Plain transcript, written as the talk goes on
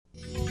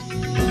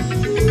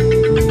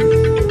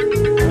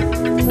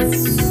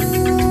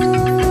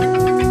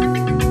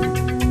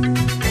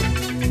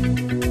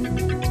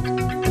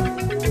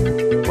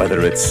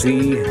at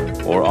sea,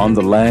 or on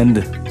the land,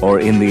 or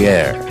in the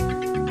air,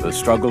 the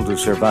struggle to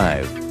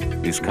survive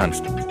is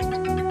constant.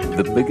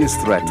 The biggest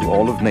threat to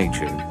all of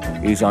nature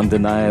is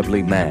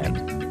undeniably man,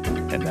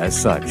 and as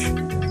such,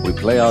 we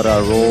play out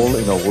our role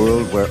in a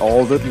world where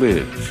all that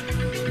lives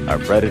are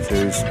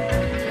predators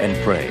and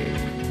prey.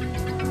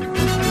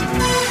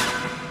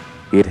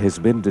 It has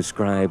been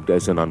described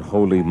as an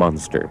unholy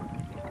monster.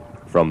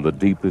 From the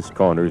deepest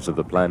corners of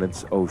the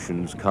planet's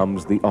oceans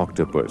comes the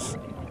octopus.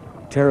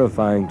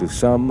 Terrifying to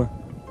some,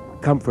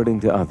 comforting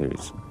to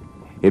others,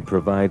 it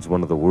provides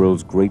one of the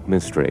world's great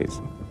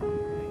mysteries.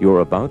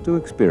 You're about to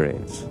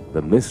experience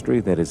the mystery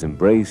that is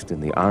embraced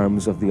in the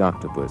arms of the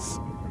octopus.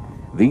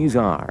 These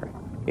are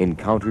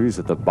Encounters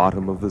at the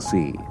Bottom of the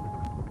Sea.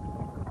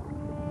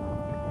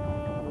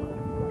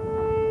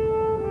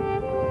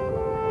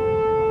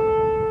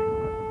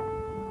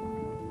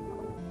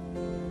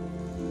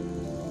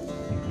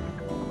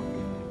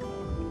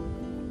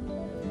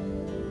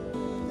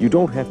 You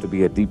don't have to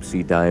be a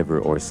deep-sea diver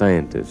or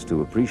scientist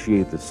to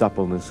appreciate the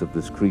suppleness of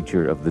this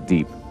creature of the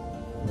deep.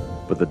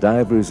 But the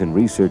divers and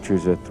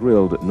researchers are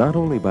thrilled not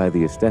only by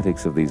the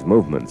aesthetics of these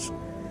movements,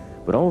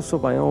 but also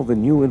by all the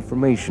new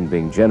information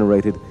being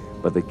generated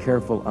by the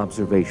careful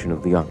observation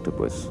of the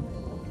octopus.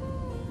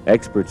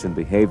 Experts in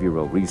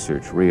behavioral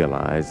research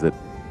realize that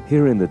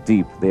here in the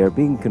deep they are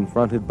being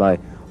confronted by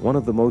one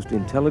of the most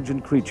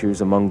intelligent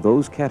creatures among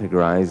those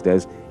categorized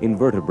as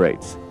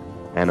invertebrates,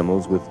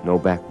 animals with no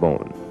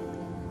backbone.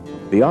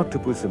 The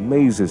octopus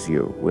amazes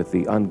you with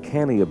the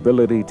uncanny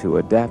ability to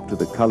adapt to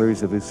the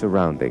colors of his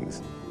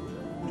surroundings.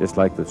 Just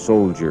like the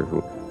soldier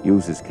who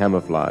uses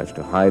camouflage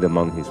to hide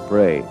among his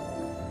prey,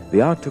 the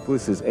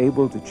octopus is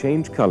able to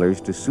change colors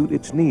to suit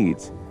its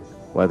needs,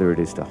 whether it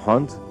is to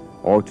hunt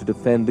or to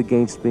defend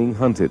against being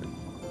hunted.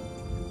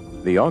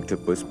 The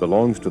octopus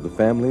belongs to the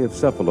family of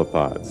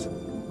cephalopods.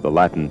 The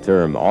Latin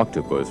term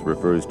octopus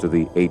refers to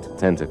the 8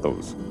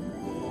 tentacles.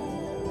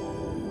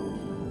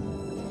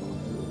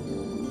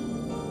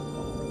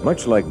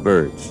 Much like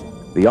birds,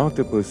 the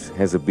octopus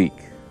has a beak.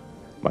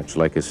 Much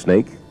like a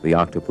snake, the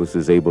octopus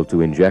is able to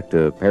inject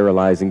a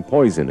paralyzing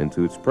poison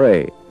into its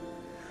prey.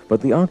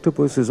 But the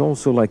octopus is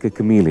also like a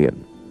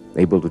chameleon,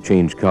 able to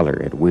change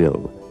color at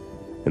will.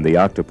 And the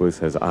octopus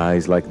has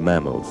eyes like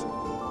mammals.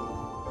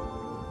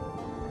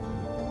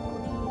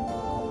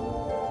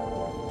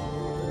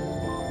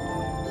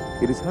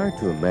 It is hard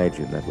to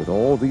imagine that with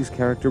all these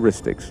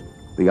characteristics,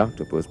 the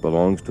octopus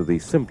belongs to the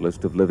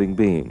simplest of living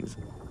beings,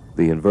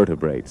 the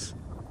invertebrates.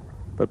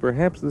 But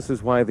perhaps this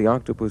is why the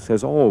octopus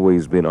has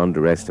always been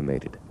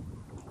underestimated.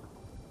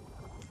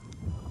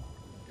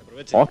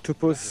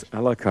 Octopus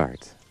à la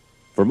carte.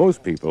 For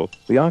most people,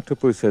 the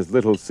octopus has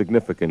little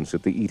significance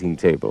at the eating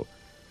table,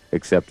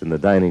 except in the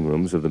dining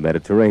rooms of the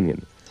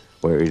Mediterranean,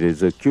 where it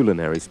is a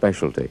culinary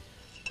specialty,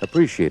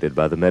 appreciated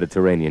by the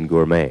Mediterranean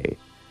gourmet.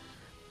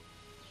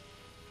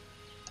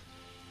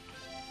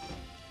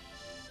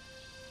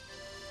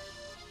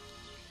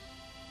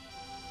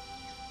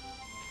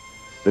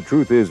 The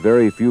truth is,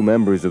 very few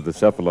members of the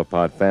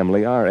cephalopod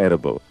family are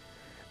edible.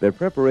 Their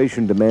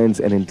preparation demands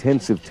an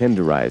intensive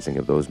tenderizing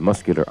of those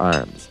muscular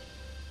arms,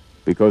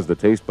 because the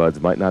taste buds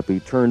might not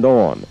be turned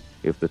on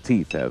if the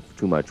teeth have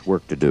too much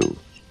work to do.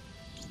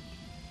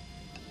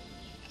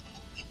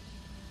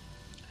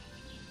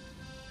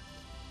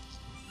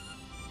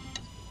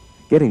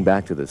 Getting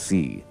back to the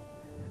sea,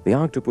 the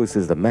octopus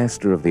is the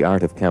master of the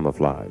art of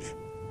camouflage.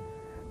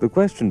 The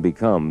question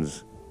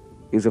becomes,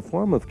 is a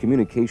form of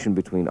communication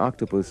between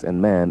octopus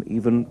and man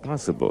even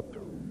possible?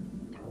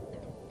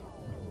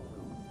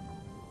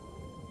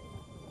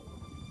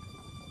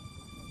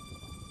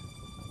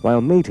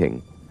 While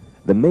mating,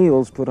 the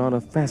males put on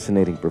a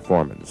fascinating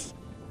performance.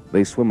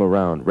 They swim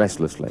around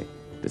restlessly,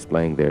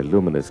 displaying their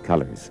luminous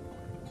colors.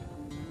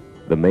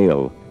 The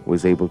male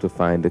was able to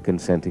find a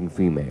consenting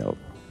female.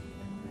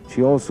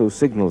 She also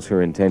signals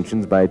her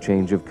intentions by a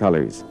change of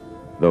colors,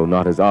 though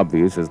not as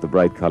obvious as the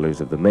bright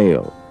colors of the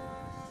male.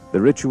 The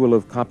ritual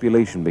of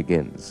copulation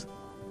begins.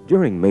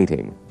 During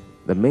mating,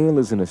 the male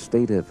is in a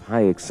state of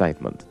high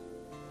excitement.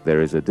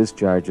 There is a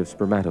discharge of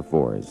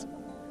spermatophores.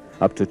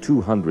 Up to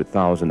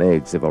 200,000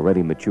 eggs have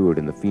already matured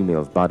in the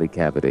female's body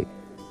cavity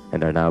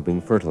and are now being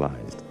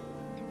fertilized.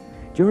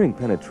 During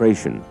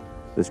penetration,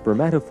 the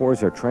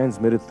spermatophores are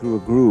transmitted through a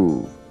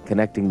groove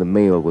connecting the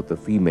male with the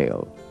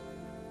female.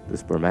 The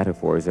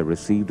spermatophores are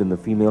received in the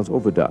female's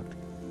oviduct,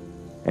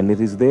 and it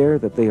is there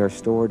that they are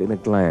stored in a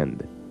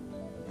gland.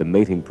 The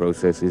mating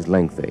process is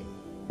lengthy.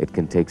 It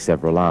can take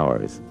several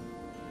hours.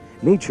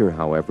 Nature,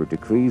 however,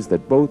 decrees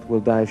that both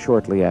will die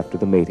shortly after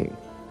the mating.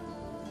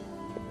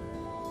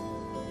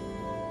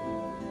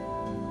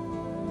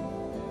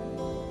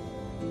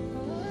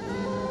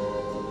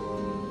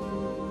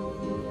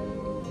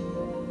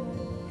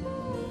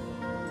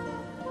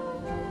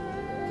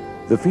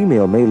 The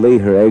female may lay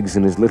her eggs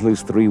in as little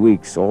as 3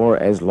 weeks or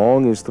as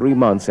long as 3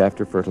 months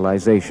after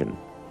fertilization.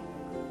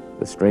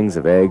 The strings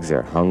of eggs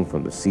are hung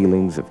from the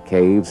ceilings of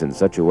caves in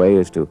such a way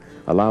as to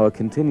allow a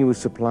continuous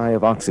supply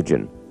of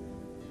oxygen.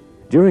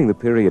 During the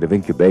period of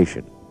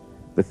incubation,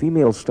 the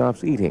female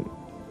stops eating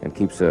and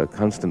keeps a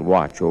constant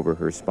watch over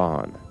her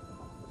spawn.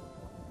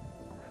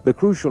 The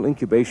crucial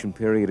incubation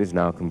period is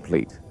now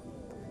complete.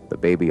 The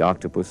baby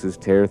octopuses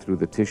tear through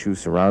the tissue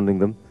surrounding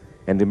them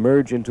and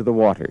emerge into the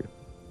water.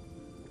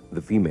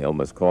 The female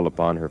must call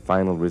upon her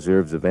final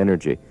reserves of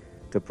energy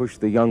to push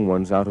the young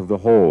ones out of the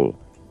hole.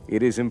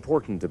 It is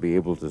important to be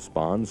able to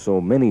spawn so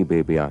many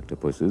baby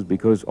octopuses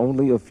because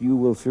only a few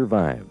will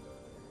survive.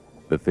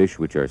 The fish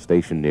which are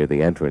stationed near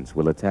the entrance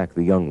will attack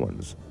the young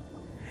ones.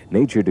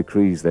 Nature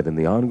decrees that in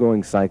the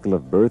ongoing cycle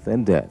of birth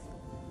and death,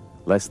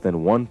 less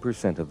than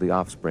 1% of the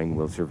offspring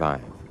will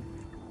survive.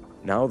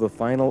 Now the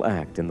final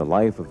act in the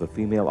life of the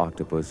female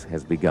octopus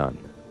has begun.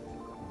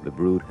 The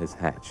brood has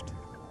hatched.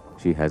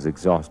 She has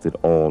exhausted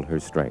all her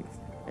strength,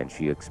 and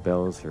she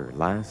expels her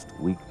last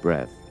weak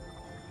breath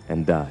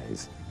and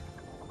dies.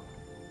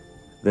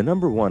 The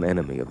number one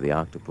enemy of the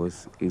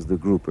octopus is the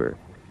grouper.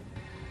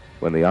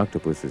 When the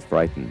octopus is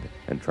frightened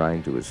and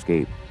trying to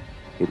escape,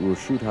 it will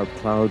shoot out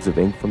clouds of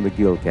ink from the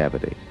gill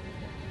cavity.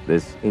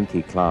 This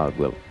inky cloud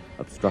will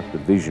obstruct the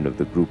vision of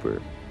the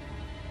grouper,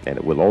 and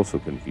it will also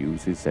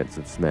confuse his sense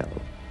of smell.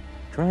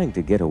 Trying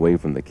to get away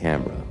from the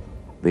camera,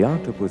 the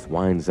octopus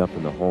winds up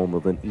in the home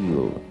of an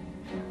eel.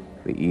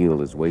 The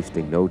eel is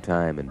wasting no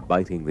time in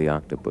biting the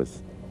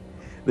octopus.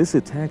 This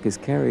attack is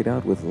carried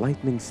out with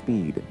lightning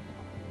speed.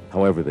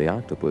 However, the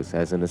octopus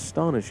has an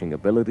astonishing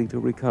ability to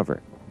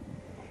recover.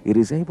 It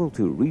is able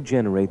to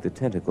regenerate the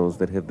tentacles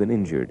that have been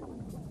injured,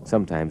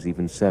 sometimes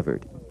even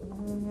severed.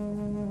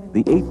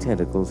 The 8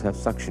 tentacles have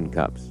suction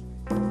cups.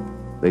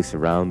 They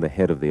surround the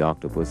head of the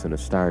octopus in a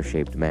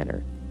star-shaped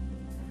manner.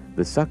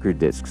 The sucker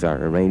discs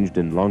are arranged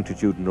in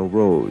longitudinal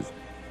rows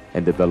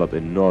and develop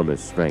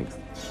enormous strength.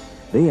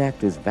 They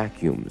act as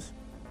vacuums.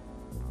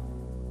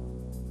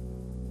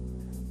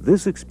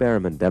 This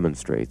experiment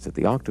demonstrates that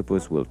the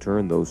octopus will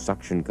turn those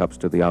suction cups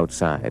to the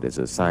outside as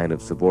a sign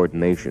of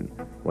subordination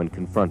when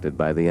confronted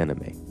by the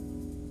enemy.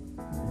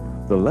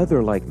 The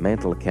leather-like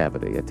mantle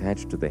cavity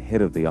attached to the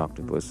head of the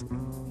octopus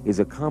is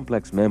a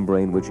complex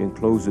membrane which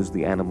encloses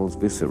the animal's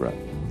viscera.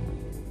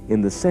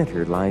 In the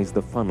center lies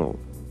the funnel.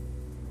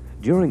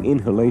 During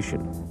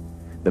inhalation,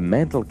 the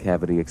mantle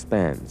cavity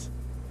expands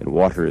and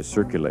water is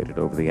circulated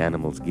over the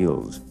animal's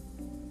gills.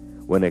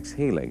 When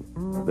exhaling,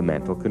 the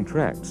mantle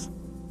contracts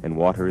and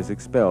water is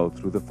expelled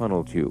through the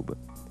funnel tube.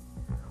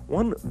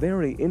 One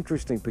very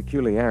interesting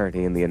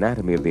peculiarity in the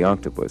anatomy of the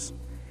octopus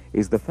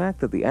is the fact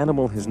that the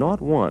animal has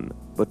not 1,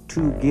 but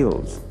 2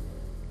 gills.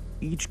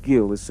 Each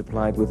gill is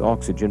supplied with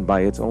oxygen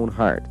by its own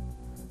heart.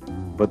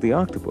 But the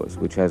octopus,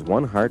 which has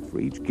 1 heart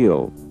for each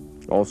gill,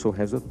 also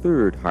has a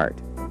 3rd heart,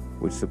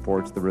 which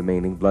supports the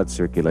remaining blood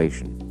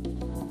circulation.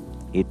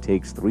 It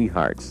takes 3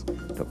 hearts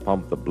to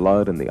pump the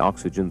blood and the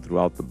oxygen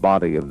throughout the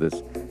body of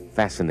this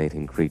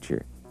fascinating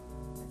creature.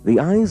 The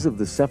eyes of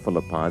the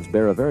cephalopods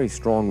bear a very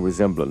strong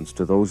resemblance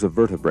to those of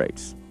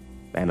vertebrates,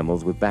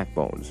 animals with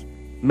backbones.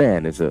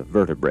 Man is a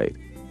vertebrate,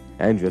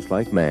 and just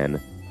like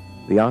man,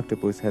 the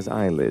octopus has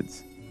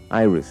eyelids,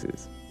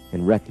 irises,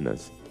 and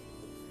retinas.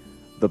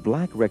 The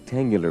black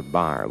rectangular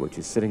bar, which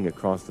is sitting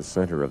across the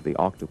center of the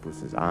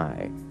octopus's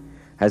eye,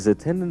 has a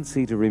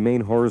tendency to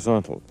remain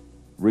horizontal,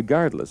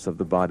 regardless of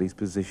the body's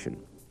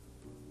position.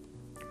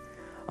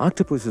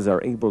 Octopuses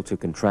are able to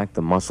contract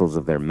the muscles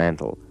of their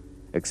mantle,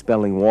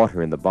 expelling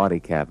water in the body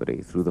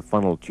cavity through the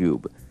funnel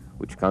tube,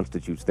 which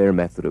constitutes their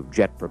method of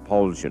jet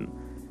propulsion.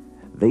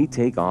 They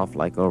take off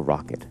like a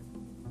rocket.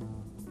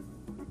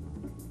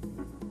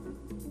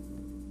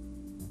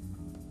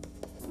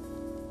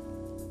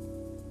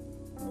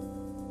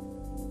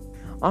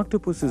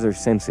 Octopuses are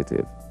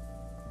sensitive.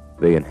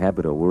 They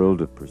inhabit a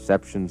world of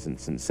perceptions and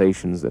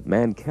sensations that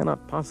man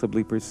cannot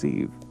possibly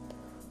perceive.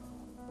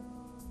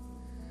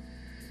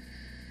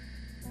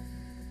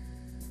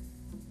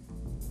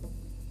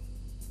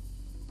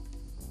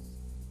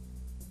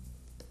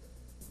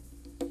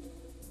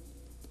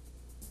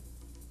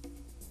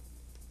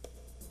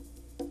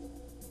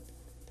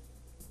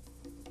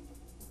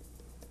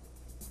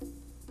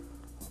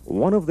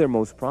 One of their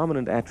most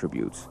prominent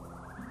attributes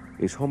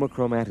is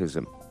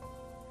homochromatism.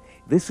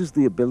 This is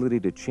the ability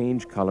to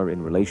change color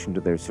in relation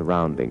to their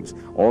surroundings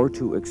or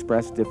to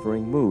express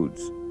differing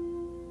moods.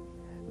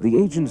 The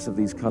agents of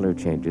these color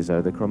changes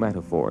are the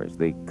chromatophores,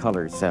 the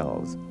color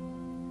cells.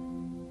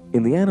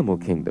 In the animal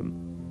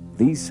kingdom,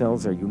 these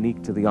cells are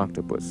unique to the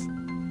octopus.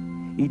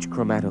 Each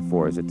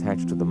chromatophore is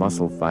attached to the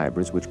muscle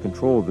fibers which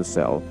control the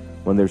cell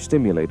when they're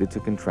stimulated to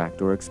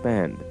contract or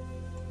expand.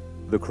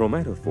 The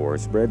chromatophore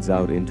spreads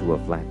out into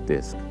a flat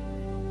disc,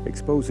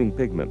 exposing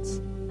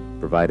pigments,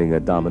 providing a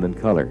dominant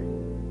color.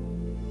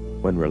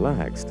 When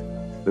relaxed,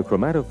 the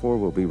chromatophore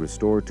will be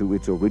restored to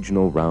its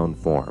original round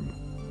form.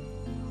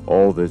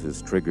 All this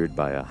is triggered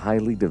by a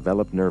highly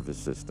developed nervous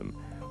system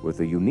with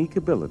a unique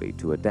ability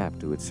to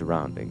adapt to its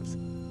surroundings.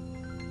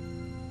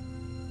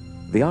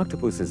 The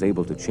octopus is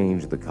able to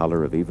change the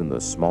color of even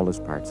the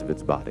smallest parts of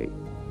its body,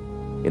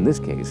 in this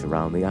case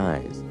around the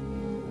eyes.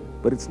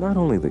 But it's not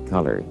only the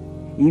color,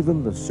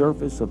 even the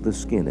surface of the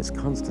skin is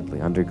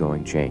constantly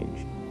undergoing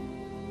change.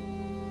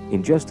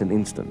 In just an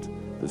instant,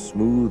 the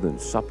smooth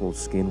and supple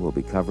skin will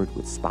be covered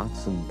with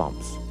spots and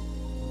bumps.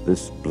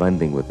 This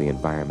blending with the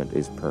environment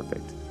is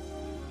perfect.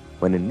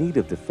 When in need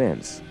of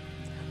defense,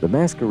 the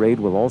masquerade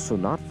will also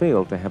not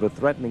fail to have a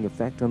threatening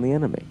effect on the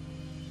enemy.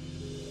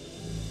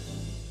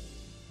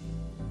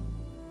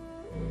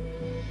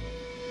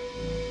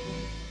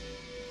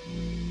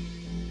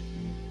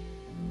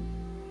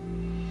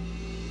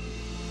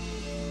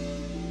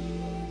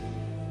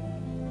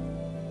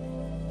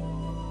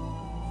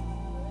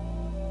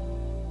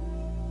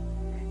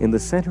 In the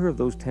center of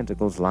those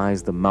tentacles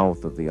lies the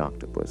mouth of the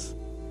octopus.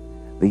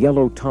 The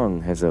yellow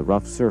tongue has a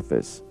rough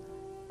surface,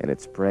 and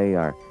its prey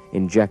are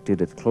injected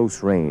at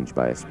close range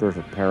by a spurt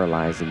of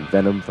paralyzing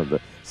venom from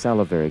the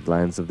salivary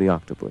glands of the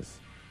octopus.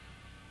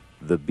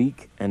 The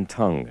beak and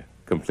tongue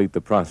complete the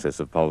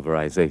process of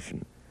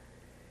pulverization.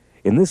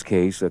 In this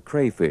case, a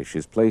crayfish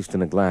is placed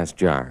in a glass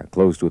jar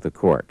closed with a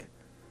cork.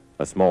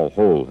 A small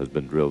hole has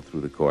been drilled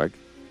through the cork.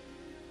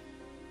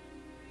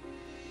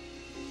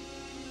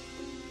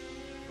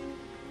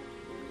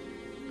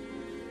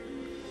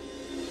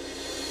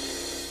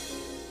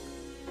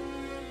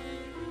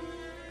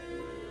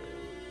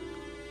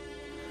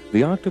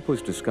 The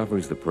octopus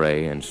discovers the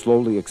prey and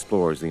slowly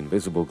explores the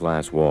invisible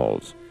glass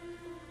walls.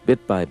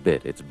 Bit by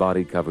bit, its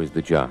body covers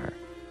the jar.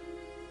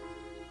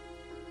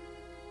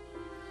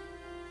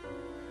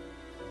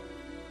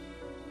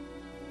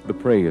 The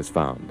prey is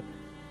found,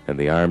 and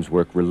the arms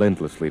work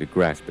relentlessly to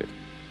grasp it.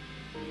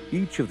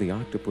 Each of the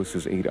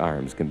octopus's 8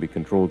 arms can be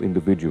controlled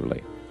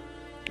individually.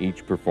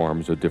 Each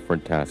performs a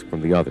different task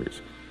from the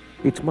others.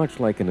 It's much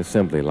like an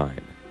assembly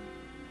line.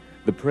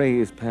 The prey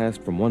is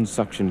passed from one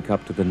suction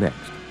cup to the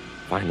next,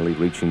 finally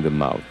reaching the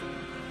mouth.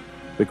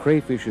 The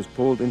crayfish is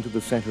pulled into the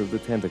center of the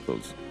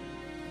tentacles.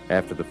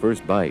 After the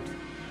first bite,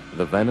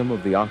 the venom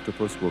of the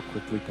octopus will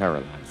quickly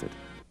paralyze it.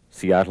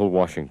 Seattle,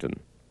 Washington,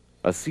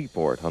 a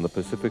seaport on the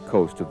Pacific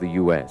coast of the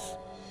U.S.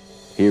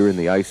 Here in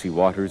the icy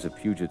waters of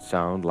Puget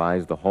Sound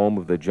lies the home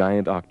of the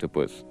giant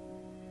octopus.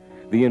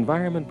 The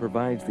environment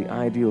provides the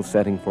ideal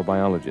setting for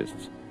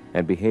biologists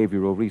and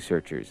behavioral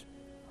researchers.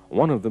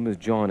 One of them is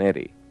John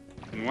Eddy.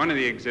 In one of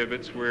the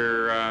exhibits,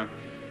 we're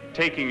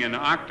taking an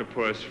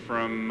octopus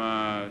from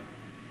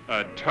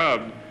a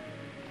tub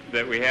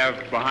that we have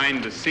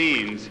behind the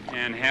scenes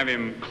and have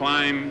him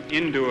climb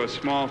into a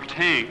small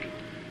tank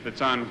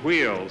that's on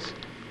wheels.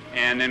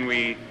 And then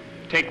we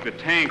take the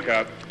tank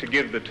up to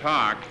give the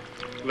talk,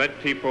 let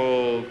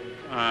people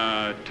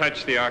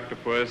touch the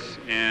octopus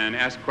and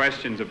ask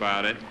questions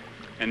about it,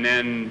 and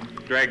then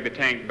drag the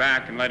tank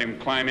back and let him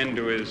climb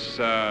into his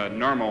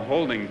normal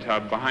holding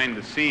tub behind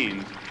the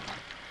scenes.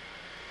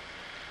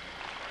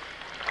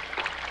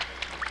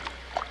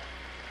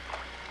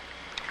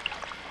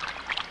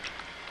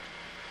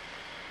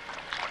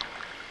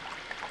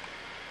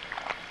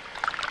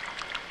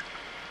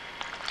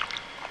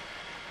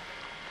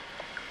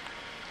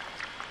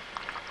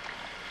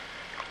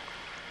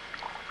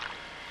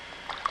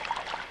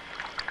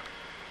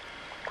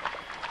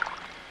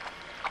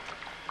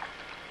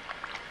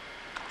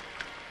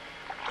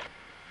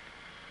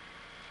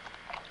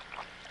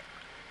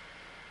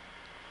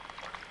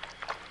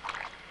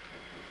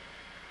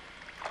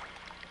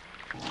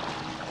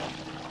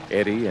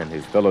 Eddy and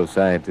his fellow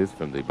scientists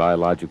from the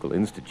Biological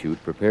Institute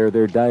prepare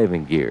their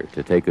diving gear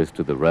to take us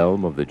to the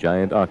realm of the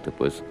giant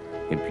octopus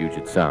in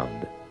Puget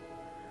Sound.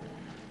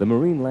 The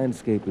marine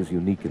landscape is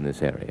unique in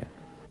this area.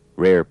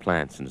 Rare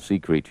plants and sea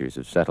creatures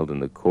have settled in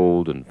the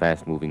cold and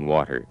fast-moving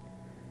water.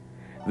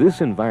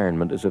 This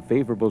environment is a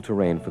favorable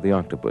terrain for the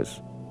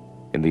octopus.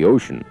 In the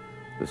ocean,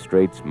 the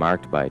straits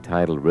marked by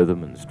tidal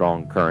rhythm and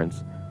strong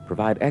currents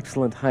provide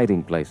excellent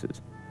hiding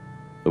places.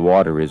 The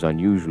water is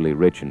unusually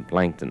rich in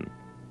plankton.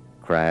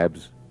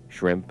 Crabs,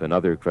 shrimp, and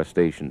other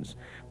crustaceans,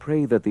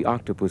 prey that the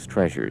octopus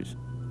treasures,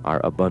 are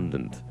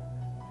abundant.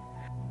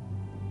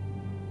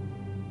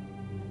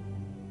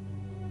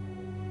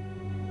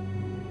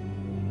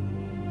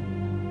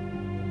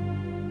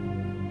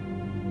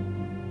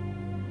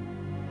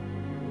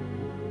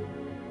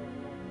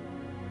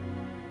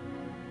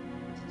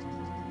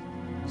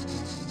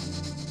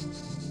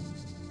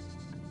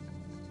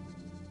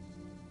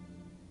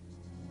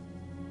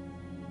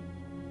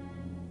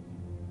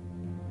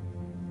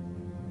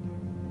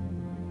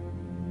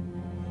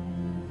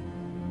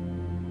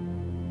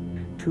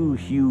 Two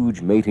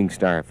huge mating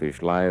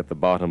starfish lie at the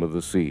bottom of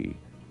the sea.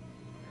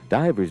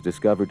 Divers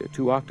discovered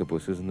 2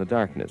 octopuses in the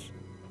darkness.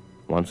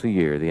 Once a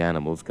year, the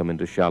animals come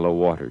into shallow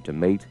water to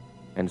mate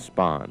and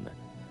spawn.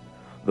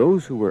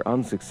 Those who were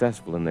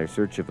unsuccessful in their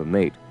search of a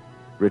mate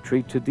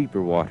retreat to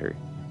deeper water.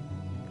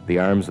 The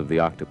arms of the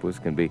octopus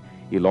can be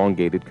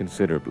elongated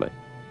considerably,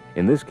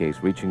 in this case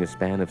reaching a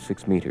span of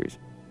 6 meters.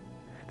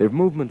 Their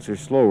movements are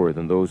slower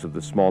than those of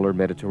the smaller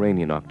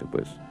Mediterranean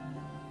octopus.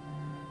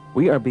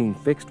 We are being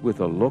fixed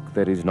with a look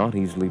that is not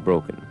easily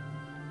broken.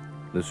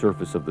 The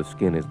surface of the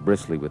skin is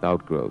bristly with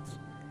outgrowths.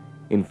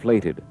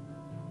 Inflated,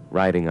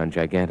 riding on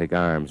gigantic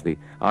arms, the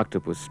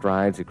octopus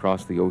strides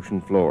across the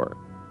ocean floor.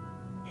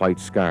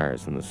 White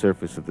scars on the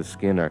surface of the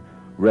skin are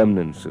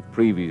remnants of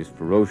previous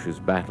ferocious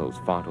battles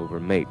fought over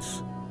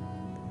mates.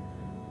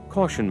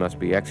 Caution must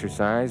be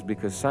exercised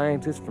because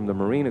scientists from the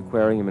Marine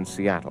Aquarium in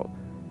Seattle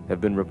have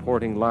been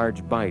reporting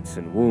large bites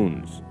and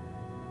wounds.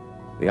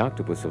 The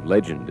octopus of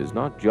legend is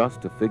not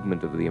just a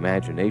figment of the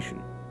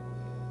imagination.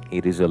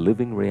 It is a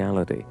living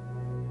reality.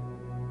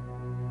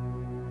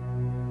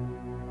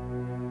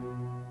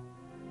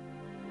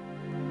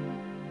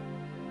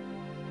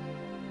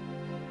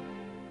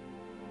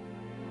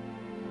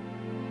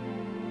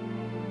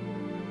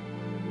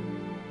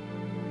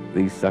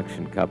 These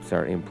suction cups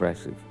are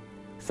impressive,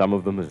 some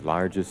of them as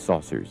large as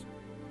saucers.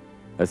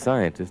 A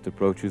scientist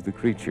approaches the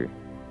creature.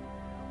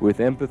 With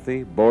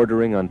empathy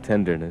bordering on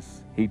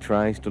tenderness, he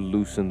tries to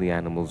loosen the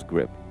animal's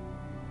grip.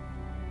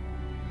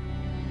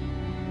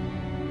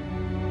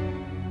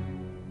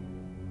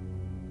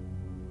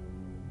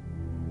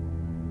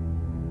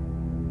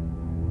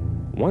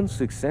 Once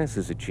success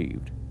is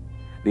achieved,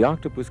 the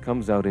octopus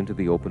comes out into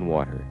the open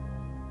water.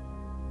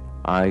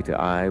 Eye to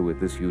eye with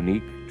this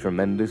unique,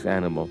 tremendous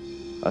animal,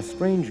 a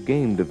strange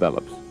game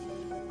develops.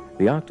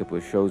 The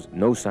octopus shows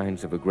no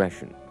signs of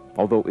aggression,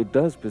 although it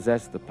does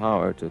possess the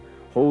power to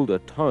hold a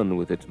ton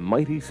with its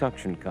mighty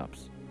suction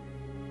cups.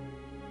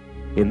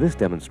 In this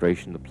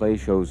demonstration, the play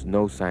shows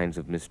no signs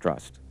of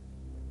mistrust.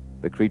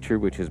 The creature,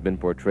 which has been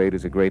portrayed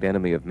as a great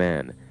enemy of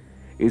man,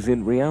 is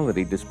in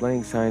reality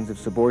displaying signs of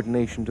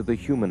subordination to the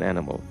human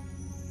animal.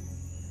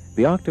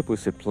 The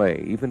octopus at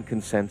play even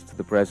consents to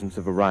the presence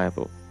of a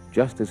rival,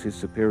 just as his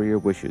superior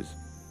wishes.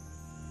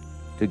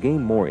 To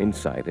gain more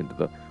insight into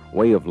the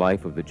way of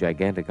life of the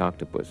gigantic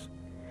octopus,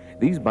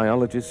 these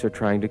biologists are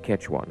trying to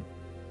catch one.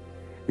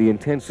 The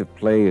intensive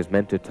play is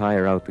meant to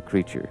tire out the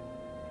creature,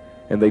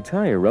 and they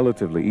tire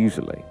relatively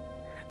easily.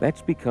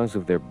 That's because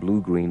of their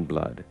blue-green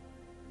blood.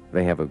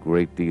 They have a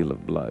great deal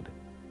of blood,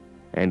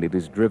 and it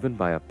is driven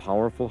by a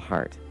powerful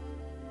heart.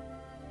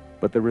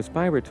 But the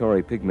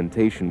respiratory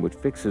pigmentation which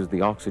fixes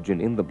the oxygen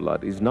in the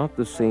blood is not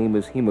the same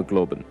as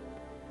hemoglobin.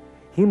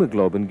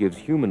 Hemoglobin gives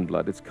human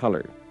blood its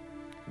color.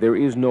 There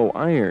is no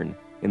iron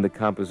in the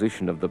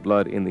composition of the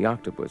blood in the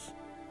octopus.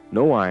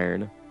 No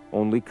iron,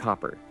 only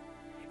copper.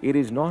 It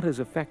is not as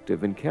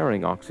effective in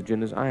carrying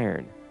oxygen as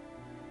iron.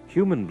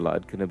 Human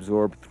blood can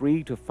absorb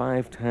 3 to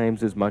 5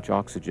 times as much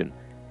oxygen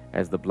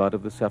as the blood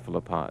of the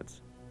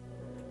cephalopods.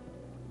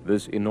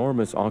 This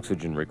enormous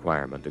oxygen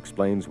requirement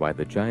explains why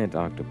the giant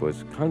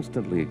octopus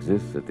constantly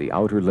exists at the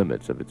outer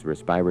limits of its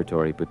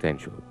respiratory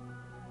potential.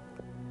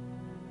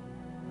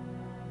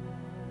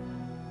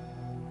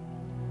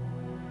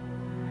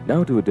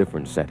 Now to a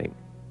different setting,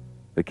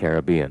 the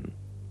Caribbean,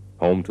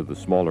 home to the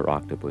smaller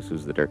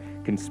octopuses that are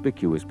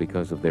conspicuous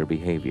because of their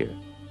behavior.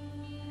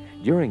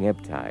 During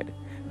ebb tide,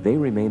 they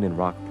remain in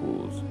rock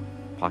pools,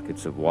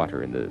 pockets of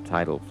water in the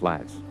tidal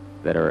flats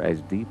that are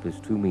as deep as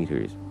 2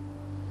 meters.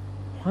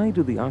 Why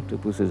do the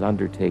octopuses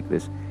undertake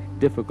this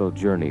difficult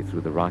journey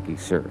through the rocky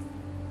surf?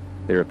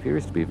 There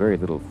appears to be very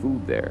little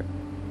food there,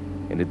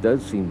 and it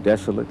does seem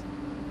desolate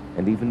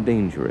and even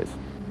dangerous.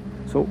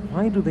 So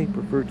why do they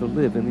prefer to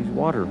live in these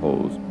water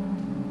holes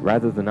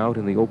rather than out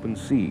in the open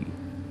sea?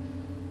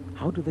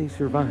 How do they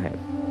survive?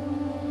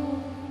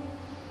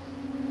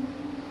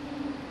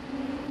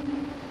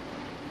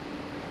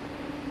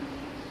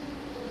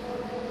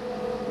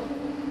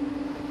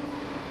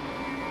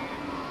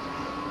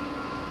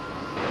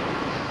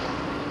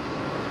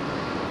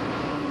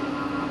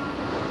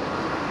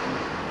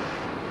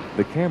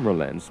 The camera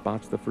lens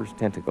spots the first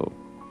tentacle.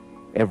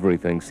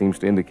 Everything seems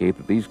to indicate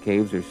that these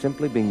caves are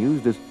simply being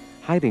used as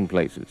hiding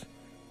places.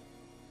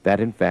 That,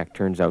 in fact,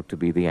 turns out to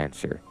be the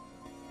answer.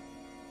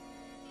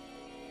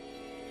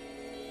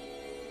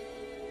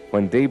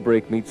 When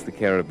daybreak meets the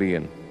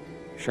Caribbean,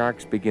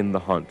 sharks begin the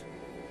hunt.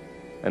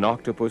 An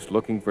octopus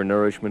looking for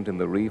nourishment in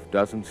the reef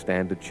doesn't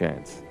stand a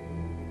chance.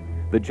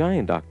 The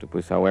giant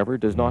octopus, however,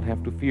 does not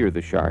have to fear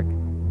the shark.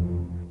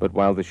 But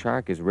while the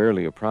shark is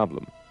rarely a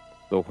problem,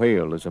 the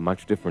whale is a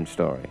much different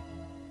story.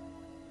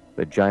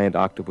 The giant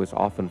octopus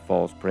often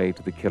falls prey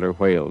to the killer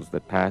whales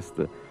that pass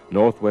the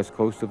northwest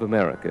coast of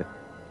America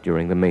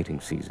during the mating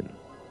season.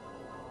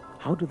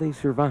 How do they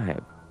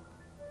survive?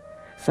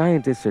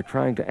 Scientists are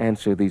trying to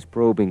answer these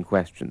probing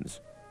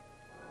questions.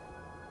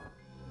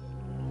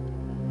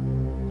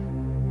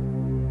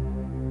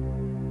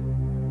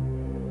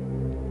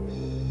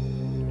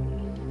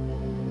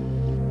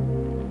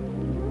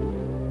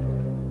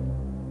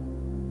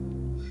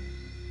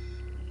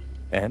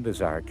 And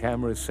as our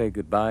cameras say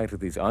goodbye to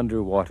these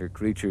underwater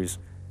creatures,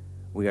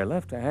 we are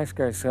left to ask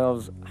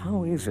ourselves,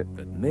 how is it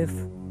that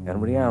myth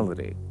and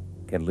reality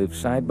can live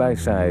side by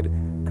side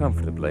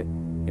comfortably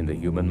in the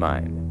human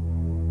mind?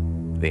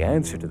 The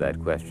answer to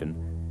that question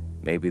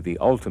may be the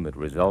ultimate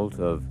result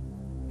of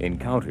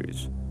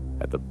encounters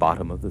at the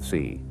bottom of the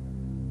sea.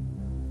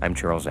 I'm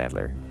Charles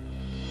Adler.